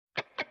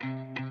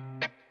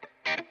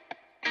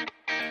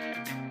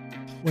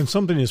When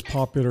something is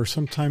popular,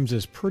 sometimes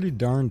it's pretty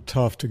darn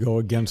tough to go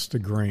against the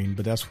grain,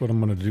 but that's what I'm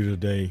going to do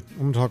today. I'm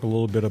going to talk a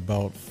little bit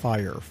about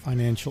FIRE,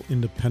 Financial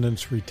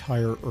Independence,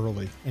 Retire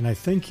Early. And I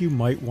think you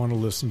might want to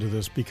listen to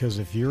this because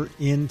if you're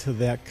into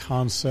that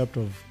concept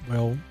of,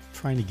 well,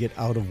 trying to get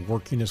out of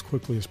working as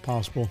quickly as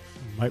possible,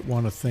 you might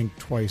want to think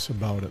twice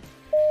about it.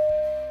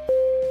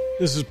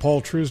 This is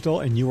Paul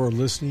Truesdell, and you are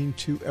listening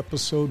to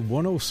episode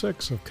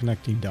 106 of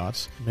Connecting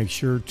Dots. Make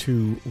sure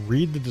to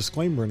read the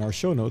disclaimer in our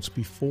show notes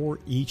before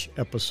each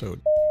episode.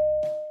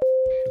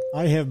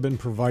 I have been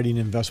providing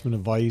investment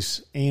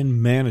advice and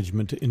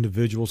management to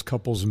individuals,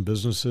 couples, and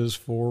businesses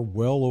for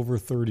well over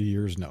 30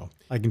 years now.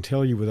 I can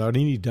tell you without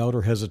any doubt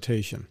or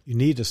hesitation, you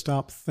need to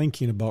stop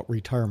thinking about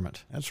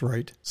retirement. That's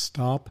right,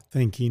 stop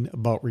thinking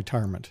about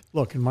retirement.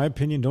 Look, in my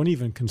opinion, don't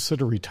even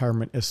consider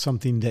retirement as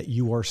something that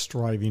you are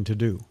striving to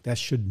do. That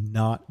should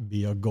not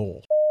be a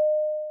goal.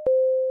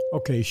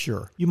 Okay,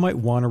 sure. You might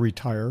want to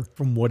retire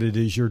from what it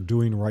is you're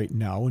doing right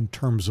now in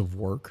terms of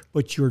work,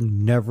 but you're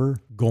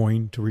never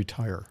going to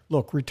retire.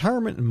 Look,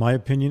 retirement, in my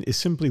opinion, is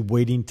simply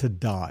waiting to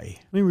die.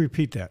 Let me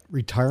repeat that.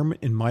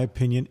 Retirement, in my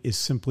opinion, is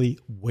simply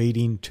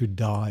waiting to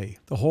die.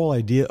 The whole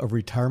idea of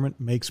retirement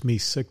makes me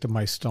sick to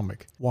my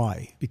stomach.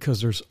 Why?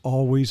 Because there's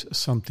always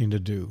something to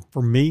do.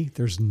 For me,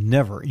 there's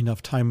never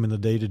enough time in the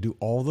day to do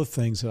all the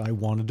things that I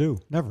want to do.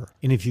 Never.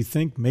 And if you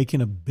think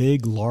making a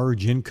big,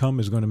 large income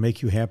is going to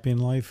make you happy in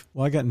life,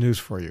 well, I got news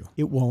for you.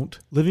 It won't.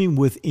 Living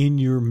within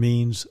your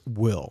means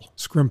will.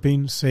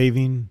 Scrimping,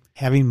 saving,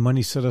 having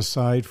money set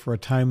aside for a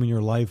time in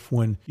your life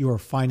when you are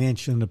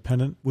financially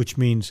independent, which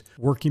means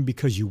working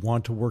because you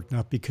want to work,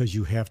 not because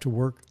you have to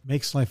work,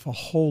 makes life a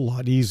whole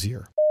lot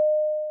easier.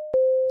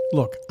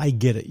 Look, I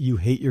get it. You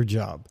hate your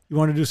job. You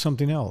want to do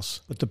something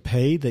else. But the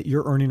pay that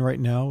you're earning right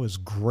now is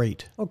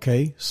great.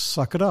 Okay,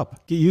 suck it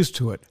up. Get used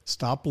to it.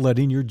 Stop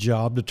letting your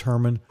job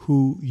determine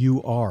who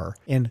you are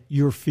and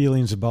your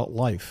feelings about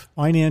life.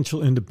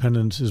 Financial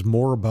independence is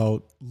more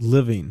about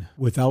living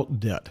without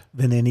debt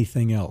than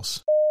anything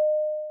else.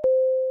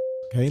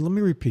 Okay, let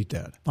me repeat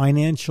that.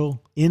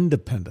 Financial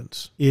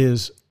independence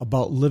is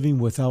about living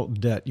without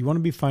debt. You want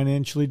to be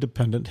financially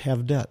dependent,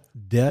 have debt.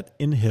 Debt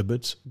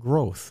inhibits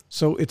growth.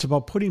 So it's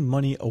about putting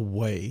money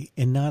away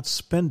and not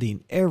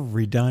spending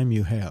every dime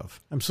you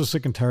have. I'm so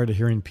sick and tired of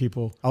hearing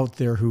people out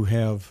there who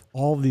have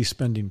all these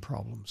spending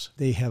problems.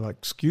 They have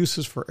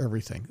excuses for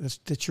everything.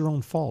 That's your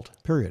own fault,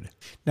 period.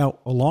 Now,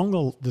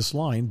 along this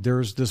line,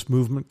 there's this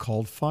movement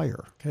called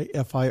FIRE, okay?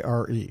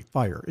 F-I-R-E,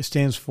 FIRE. It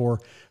stands for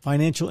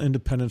Financial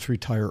Independence,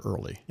 Retire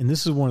Early. And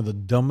this is one of the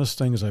dumbest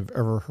things I've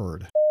ever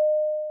heard.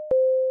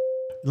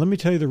 Let me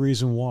tell you the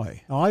reason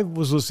why. Now, I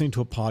was listening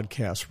to a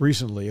podcast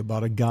recently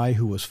about a guy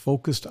who was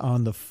focused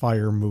on the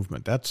FIRE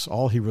movement. That's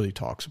all he really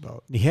talks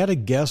about. He had a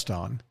guest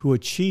on who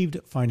achieved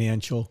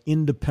financial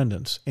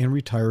independence and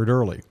retired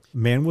early. The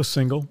man was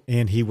single,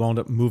 and he wound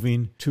up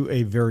moving to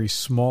a very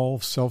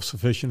small,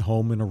 self-sufficient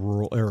home in a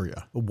rural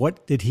area. But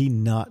what did he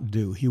not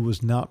do? He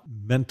was not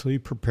mentally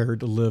prepared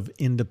to live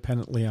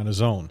independently on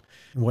his own.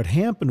 And what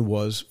happened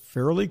was,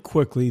 fairly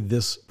quickly,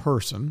 this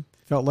person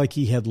felt like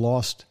he had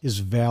lost his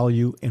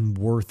value and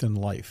worth in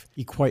life.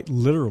 He quite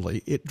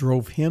literally, it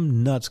drove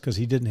him nuts because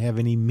he didn't have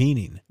any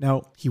meaning.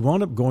 Now, he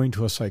wound up going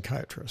to a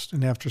psychiatrist,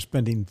 and after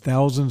spending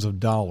thousands of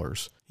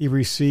dollars, he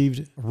received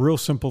a real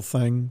simple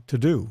thing to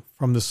do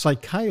from the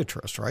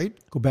psychiatrist, right?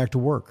 Go back to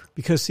work.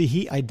 Because, see,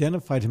 he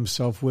identified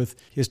himself with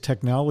his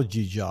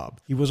technology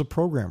job. He was a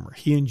programmer.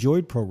 He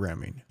enjoyed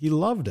programming. He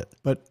loved it.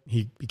 But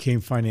he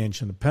became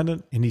financially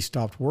independent, and he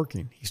stopped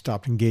working. He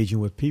stopped engaging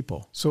with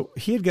people. So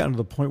he had gotten to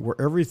the point where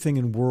everything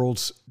in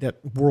that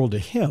world to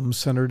him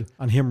centered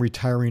on him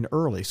retiring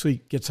early. So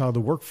he gets out of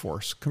the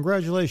workforce.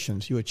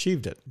 Congratulations, you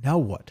achieved it. Now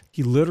what?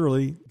 He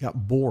literally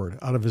got bored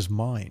out of his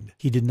mind.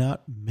 He did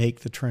not make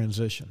the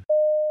transition.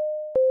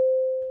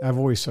 I've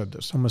always said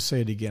this. I'm going to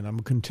say it again. I'm going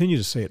to continue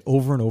to say it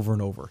over and over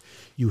and over.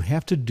 You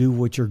have to do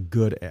what you're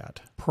good at,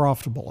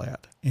 profitable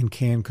at, and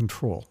can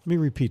control. Let me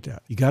repeat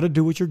that. You got to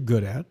do what you're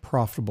good at,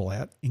 profitable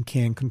at, and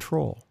can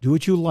control. Do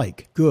what you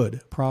like.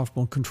 Good,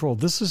 profitable, and control.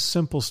 This is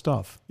simple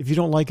stuff. If you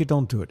don't like it,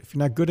 don't do it. If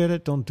you're not good at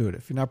it, don't do it.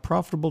 If you're not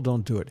profitable,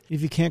 don't do it.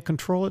 If you can't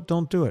control it,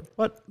 don't do it.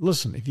 But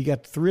listen, if you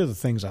got three of the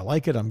things, I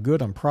like it, I'm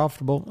good, I'm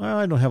profitable,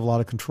 I don't have a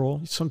lot of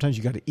control, sometimes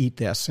you got to eat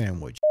that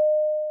sandwich.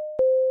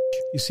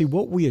 You see,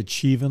 what we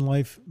achieve in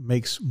life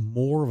makes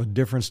more of a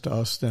difference to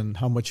us than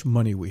how much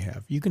money we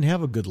have. You can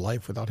have a good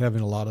life without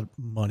having a lot of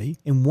money.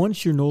 And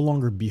once you're no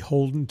longer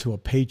beholden to a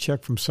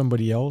paycheck from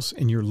somebody else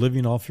and you're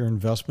living off your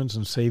investments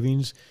and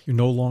savings, you're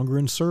no longer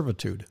in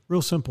servitude.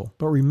 Real simple.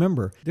 But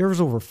remember,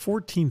 there's over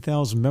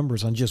 14,000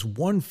 members on just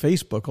one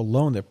Facebook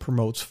alone that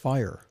promotes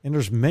FIRE. And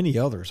there's many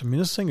others. I mean,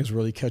 this thing is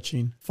really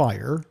catching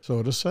fire,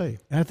 so to say.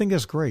 And I think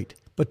that's great.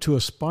 But to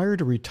aspire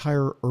to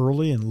retire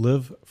early and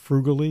live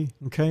frugally,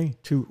 okay,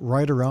 to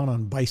ride around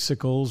on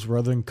bicycles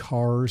rather than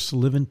cars, to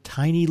live in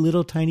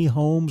tiny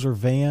homes or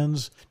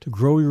vans, to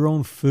grow your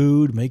own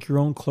food, make your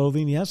own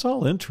clothing, yeah, that's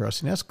all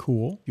interesting. That's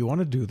cool. You want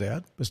to do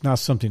that. But it's not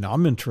something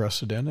I'm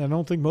interested in. I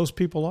don't think most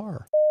people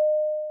are.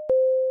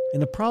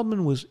 And the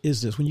problem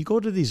is this. When you go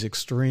to these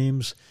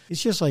extremes,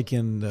 it's just like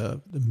in the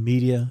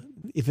media.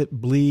 If it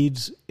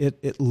bleeds,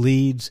 it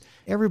leads.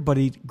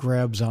 Everybody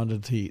grabs onto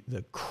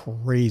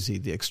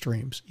the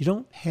extremes. You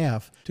don't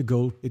have to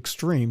go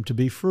extreme to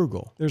be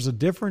frugal. There's a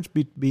difference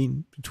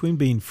between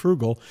being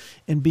frugal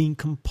and being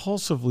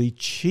compulsively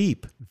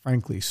cheap, and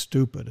frankly,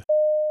 stupid.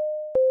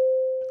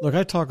 Look,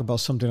 I talk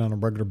about something on a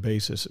regular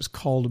basis. It's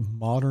called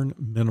modern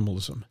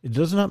minimalism. It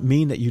does not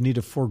mean that you need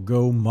to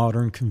forego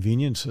modern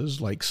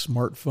conveniences like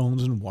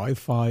smartphones and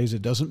Wi-Fi's.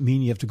 It doesn't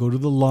mean you have to go to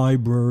the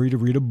library to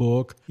read a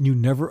book and you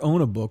never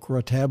own a book or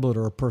a tablet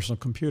or a personal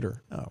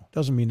computer. No, it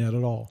doesn't mean that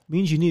at all. It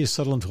means you need to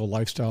settle into a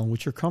lifestyle in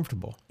which you're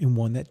comfortable and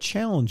one that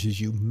challenges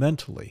you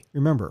mentally.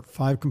 Remember,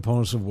 5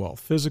 components of wealth: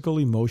 physical,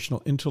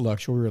 emotional,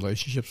 intellectual,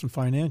 relationships, and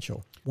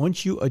financial.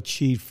 Once you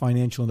achieve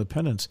financial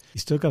independence, you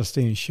still got to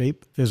stay in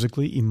shape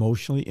physically,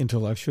 emotionally,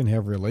 intellectually, and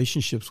have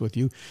relationships with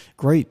you.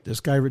 Great. This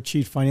guy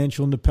achieved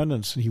financial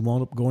independence and he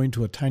wound up going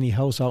to a tiny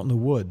house out in the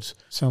woods.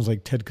 Sounds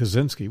like Ted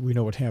Kaczynski. We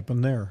know what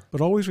happened there. But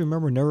always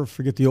remember, never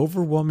forget, the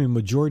overwhelming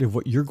majority of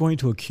what you're going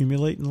to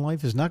accumulate in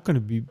life is not going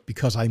to be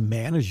because I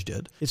managed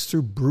it. It's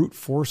through brute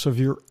force of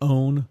your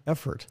own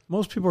effort.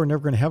 Most people are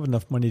never going to have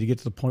enough money to get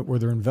to the point where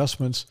their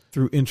investments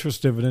through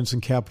interest, dividends,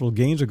 and capital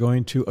gains are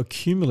going to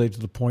accumulate to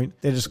the point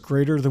that is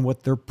greater than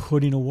what they're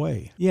putting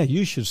away. Yeah,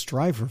 you should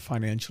strive for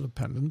financial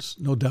independence,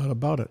 no doubt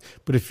about it.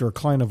 But if you're a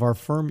client of our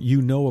firm,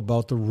 you know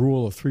about the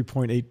rule of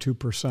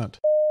 3.82%.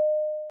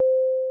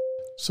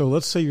 So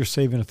let's say you're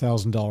saving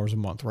 $1,000 a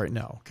month right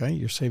now, okay?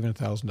 You're saving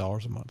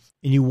 $1,000 a month.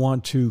 And you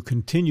want to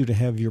continue to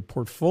have your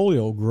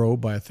portfolio grow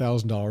by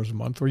 $1,000 a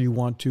month, or you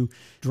want to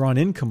draw an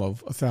income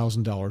of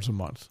 $1,000 a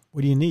month.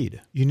 What do you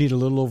need? You need a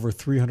little over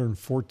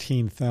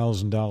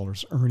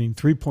 $314,000, earning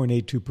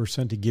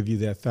 3.82% to give you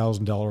that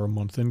 $1,000 a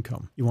month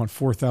income. You want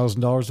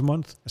 $4,000 a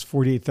month? That's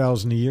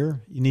 $48,000 a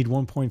year. You need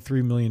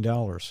 $1.3 million.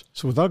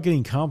 So without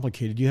getting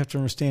complicated, you have to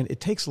understand it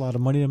takes a lot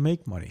of money to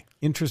make money.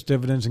 Interest,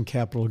 dividends, and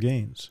capital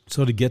gains.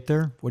 So to get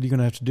there, what are you going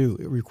to have to do?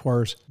 It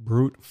requires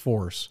brute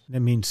force. That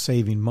means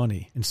saving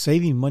money. And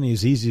saving money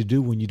is easy to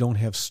do when you don't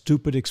have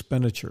stupid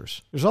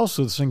expenditures. There's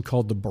also this thing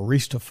called the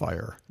barista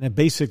fire. And that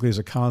basically is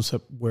a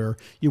concept where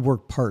you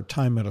work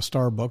part-time at a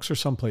Starbucks or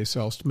someplace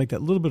else to make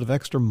that little bit of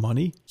extra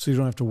money so you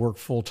don't have to work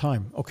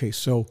full-time. Okay,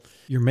 so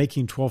you're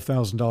making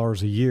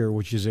 $12,000 a year,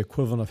 which is the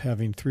equivalent of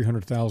having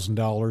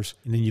 $300,000,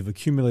 and then you've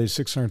accumulated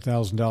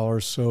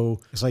 $600,000.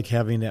 So it's like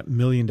having that $1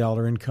 million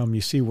income.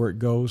 You see where it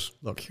goes?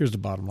 Look, here's the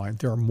bottom line.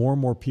 There are more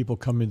and more people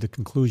coming to the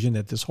conclusion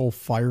that this whole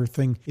FIRE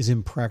thing is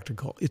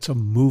impractical. It's a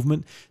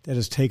movement that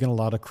has taken a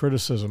lot of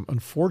criticism.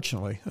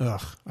 Unfortunately,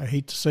 I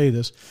hate to say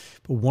this,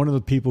 but one of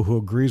the people who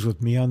agrees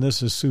with me on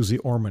this is Susie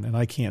Orman, and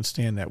I can't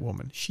stand that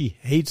woman. She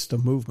hates the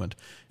movement,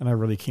 and I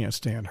really can't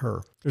stand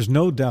her. There's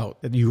no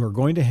doubt that you are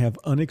going to have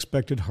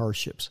unexpected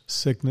hardships,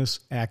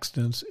 sickness,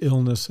 accidents,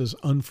 illnesses,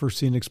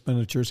 unforeseen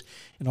expenditures,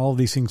 and all of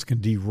these things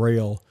can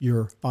derail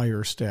your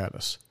FIRE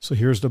status. So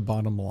here's the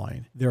bottom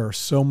line. There are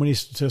so many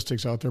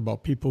statistics out there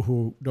about people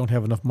who don't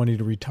have enough money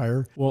to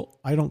retire. Well,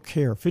 I don't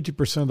care.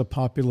 50% of the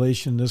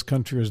population in this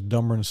country is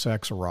dumber than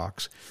sacks of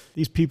rocks.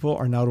 These people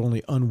are not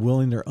only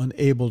unwilling, they're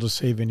unable to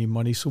save any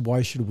money, so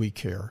why should we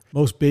care?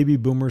 Most baby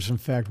boomers, in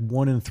fact,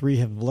 1 in 3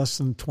 have less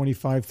than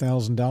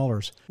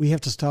 $25,000. We have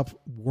to stop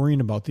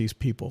worrying about these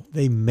people.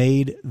 They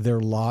made their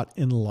lot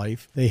in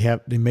life. They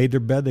made their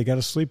bed. They got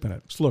to sleep in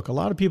it. So look, a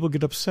lot of people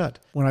get upset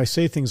when I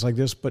say things like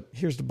this, but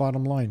here's the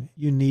bottom line.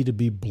 You need to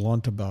be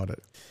blunt about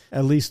it.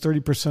 At least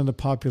 30% of the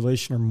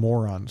population are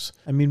morons.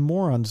 I mean,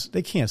 morons,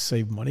 they can't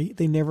save money.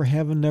 They never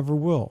have and never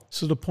will.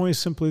 So the point is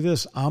simply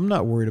this. I'm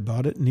not worried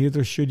about it.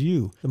 Neither should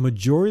you. The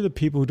majority of the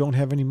people who don't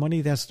have any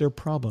money, that's their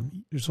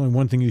problem. There's only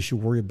one thing you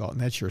should worry about, and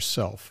that's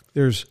yourself.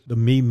 There's the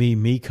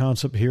me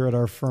concept here at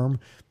our firm.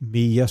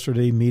 Me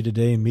yesterday, me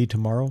today, and me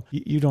tomorrow.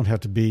 You don't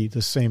have to be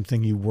the same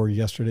thing you were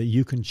yesterday.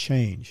 You can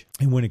change.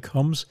 And when it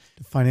comes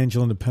to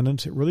financial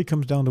independence, it really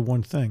comes down to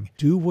one thing.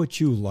 Do what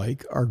you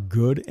like, are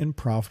good and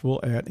profitable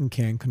at, and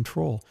can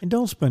control. And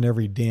don't spend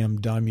every damn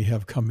dime you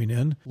have coming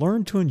in.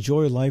 Learn to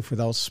enjoy life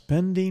without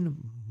spending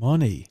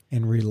money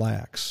and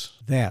relax.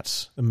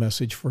 That's the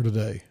message for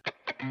today.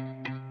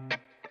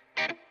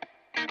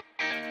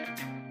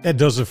 That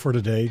does it for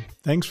today.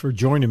 Thanks for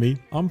joining me.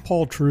 I'm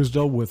Paul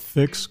Truesdell with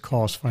Fixed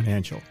Cost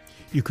Financial.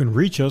 You can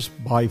reach us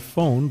by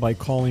phone by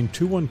calling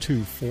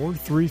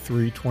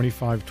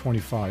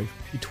 212-433-2525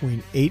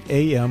 between 8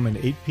 a.m. and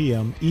 8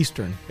 p.m.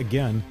 Eastern.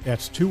 Again,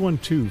 that's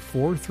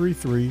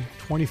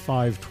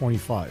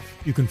 212-433-2525.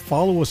 You can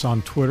follow us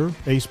on Twitter,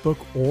 Facebook,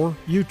 or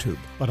YouTube.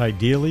 But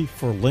ideally,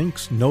 for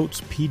links,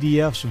 notes,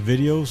 PDFs,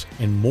 videos,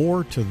 and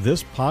more to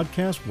this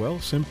podcast, well,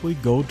 simply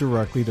go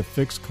directly to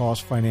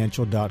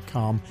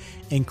fixedcostfinancial.com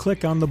and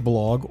click on the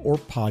blog or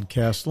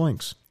podcast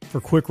links. For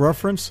quick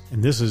reference,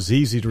 and this is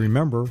easy to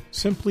remember,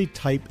 simply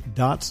type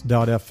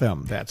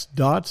dots.fm. That's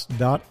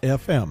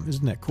dots.fm.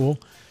 Isn't that cool?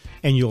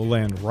 And you'll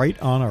land right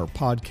on our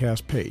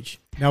podcast page.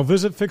 Now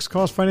visit Fixed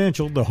Cost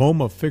Financial, the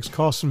home of fixed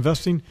cost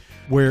investing,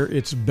 where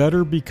it's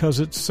better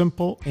because it's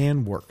simple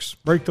and works.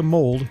 Break the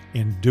mold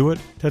and do it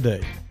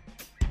today.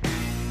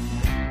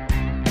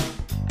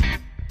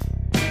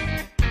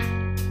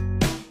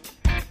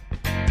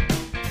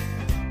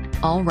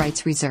 All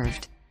rights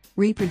reserved.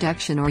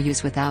 Reproduction or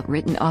use without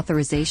written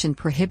authorization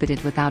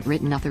prohibited without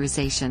written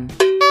authorization.